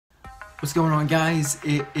What's going on, guys?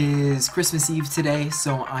 It is Christmas Eve today,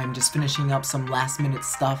 so I'm just finishing up some last minute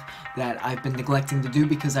stuff that I've been neglecting to do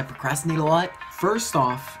because I procrastinate a lot. First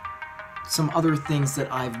off, some other things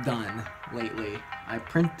that I've done lately. I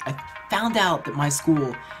found out that my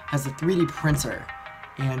school has a 3D printer,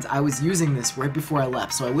 and I was using this right before I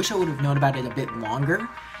left, so I wish I would have known about it a bit longer,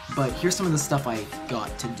 but here's some of the stuff I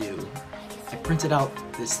got to do. I printed out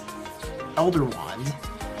this Elder Wand.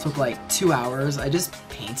 Took like 2 hours. I just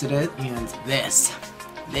painted it, and this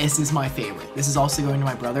is my favorite. This is also going to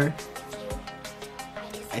my brother.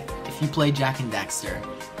 If you played Jak and Daxter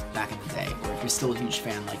back in the day, or if you're still a huge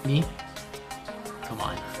fan like me, come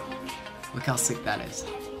on, look how sick that is.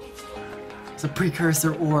 It's a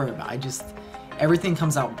precursor orb. Everything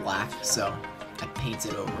comes out black, so I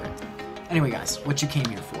painted over it. Anyway, guys, what you came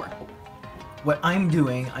here for? What I'm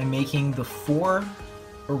doing, I'm making the 4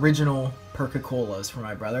 original Perk-a-Colas for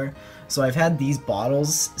my brother. So I've had these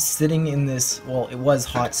bottles sitting in this, well, it was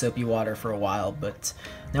hot soapy water for a while, but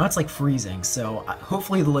now it's like freezing, so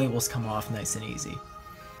hopefully the labels come off nice and easy.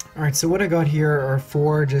 Alright, so what I got here are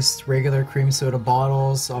 4 just regular cream soda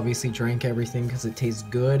bottles. Obviously drank everything because it tastes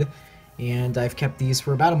good, and I've kept these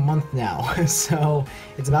for about a month now, so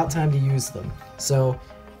it's about time to use them. So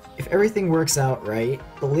if everything works out right,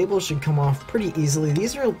 the labels should come off pretty easily.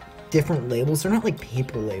 These are different labels. They're not like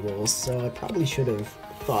paper labels, so I probably should have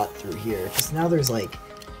thought through here, because now there's like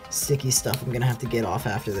sticky stuff I'm gonna have to get off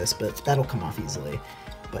after this, but that'll come off easily.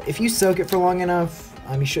 But if you soak it for long enough,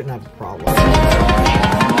 you shouldn't have a problem.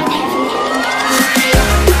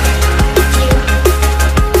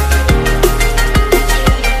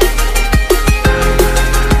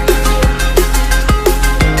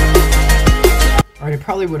 Alright, it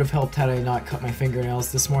probably would have helped had I not cut my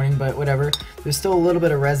fingernails this morning, but whatever. There's still a little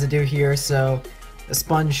bit of residue here, so a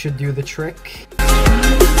sponge should do the trick.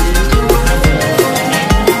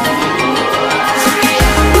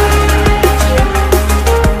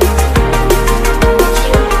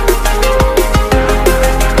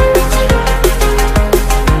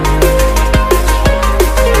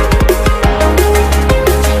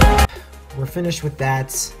 We're finished with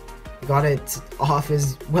that. Got it off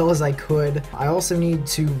as well as I could. I also need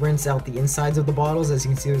to rinse out the insides of the bottles. As you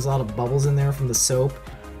can see, there's a lot of bubbles in there from the soap.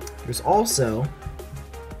 There's also,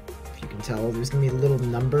 if you can tell, there's gonna be little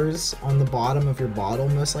numbers on the bottom of your bottle,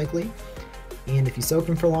 most likely. And if you soak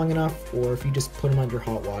them for long enough, or if you just put them under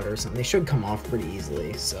hot water or something, they should come off pretty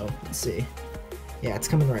easily. So let's see. Yeah, it's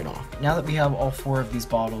coming right off. Now that we have all 4 of these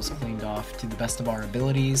bottles cleaned off to the best of our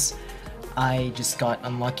abilities, I just got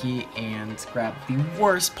unlucky and grabbed the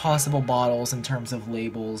worst possible bottles in terms of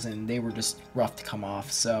labels, and they were just rough to come off,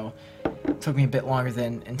 so it took me a bit longer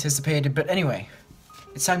than anticipated. But anyway,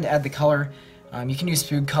 it's time to add the color. You can use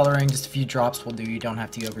food coloring, just a few drops will do, you don't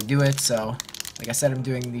have to overdo it. So like I said, I'm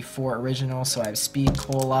doing the 4 originals, so I have Speed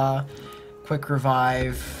Cola, Quick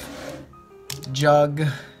Revive, Jug,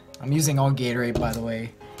 I'm using all Gatorade by the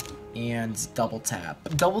way, and Double Tap.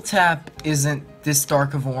 Double Tap isn't this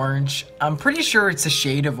dark of orange. I'm pretty sure it's a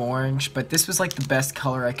shade of orange, but this was like the best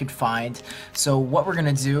color I could find. So what we're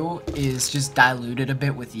gonna do is just dilute it a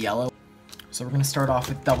bit with yellow. So we're gonna start off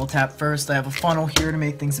with Double Tap first. I have a funnel here to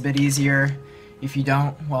make things a bit easier. If you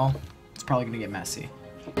don't, well, it's probably gonna get messy.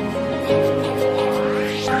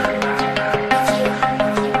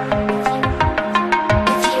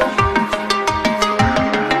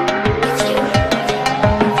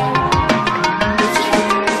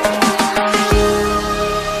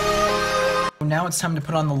 Now it's time to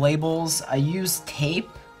put on the labels. I use tape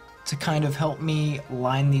to kind of help me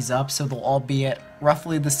line these up so they'll all be at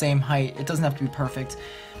roughly the same height. It doesn't have to be perfect,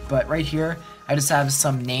 but right here I just have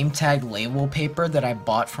some name tag label paper that I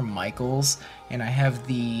bought from Michael's, and I have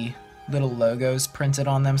the little logos printed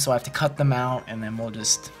on them, so I have to cut them out and then we'll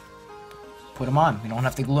just put them on. We don't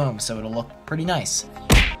have to glue them, so it'll look pretty nice.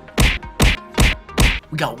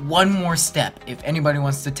 We got one more step if anybody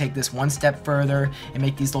wants to take this one step further and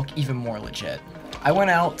make these look even more legit. I went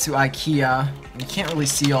out to IKEA, and you can't really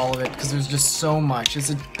see all of it because there's just so much. It's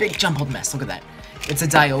a big jumbled mess, look at that. It's a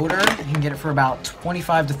dioder, you can get it for about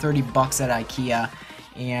 25 to 30 bucks at IKEA,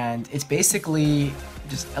 and it's basically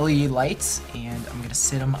just LED lights, and I'm gonna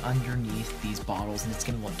sit them underneath these bottles and it's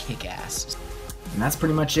gonna look kick-ass. And that's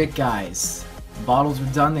pretty much it, guys. The bottles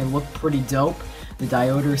are done, they look pretty dope. The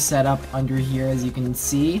dioder is set up under here, as you can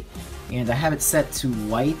see, and I have it set to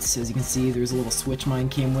white. As you can see, there's a little switch mine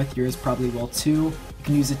came with. Yours probably will too. You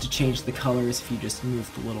can use it to change the colors if you just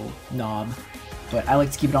move the little knob. But I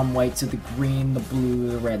like to keep it on white so the green, the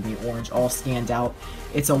blue, the red, and the orange all stand out.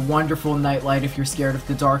 It's a wonderful nightlight if you're scared of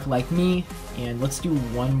the dark like me. And let's do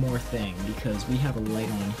one more thing, because we have a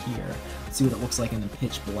light on here. Let's see what it looks like in the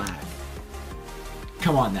pitch black.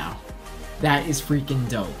 Come on now. That is freaking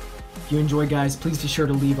dope. If you enjoy, guys, please be sure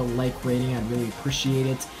to leave a like rating. I'd really appreciate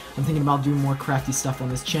it. I'm thinking about doing more crafty stuff on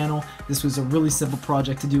this channel. This was a really simple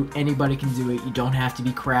project to do. Anybody can do it. You don't have to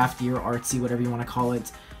be crafty or artsy, whatever you want to call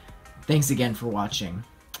it. Thanks again for watching.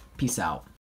 Peace out.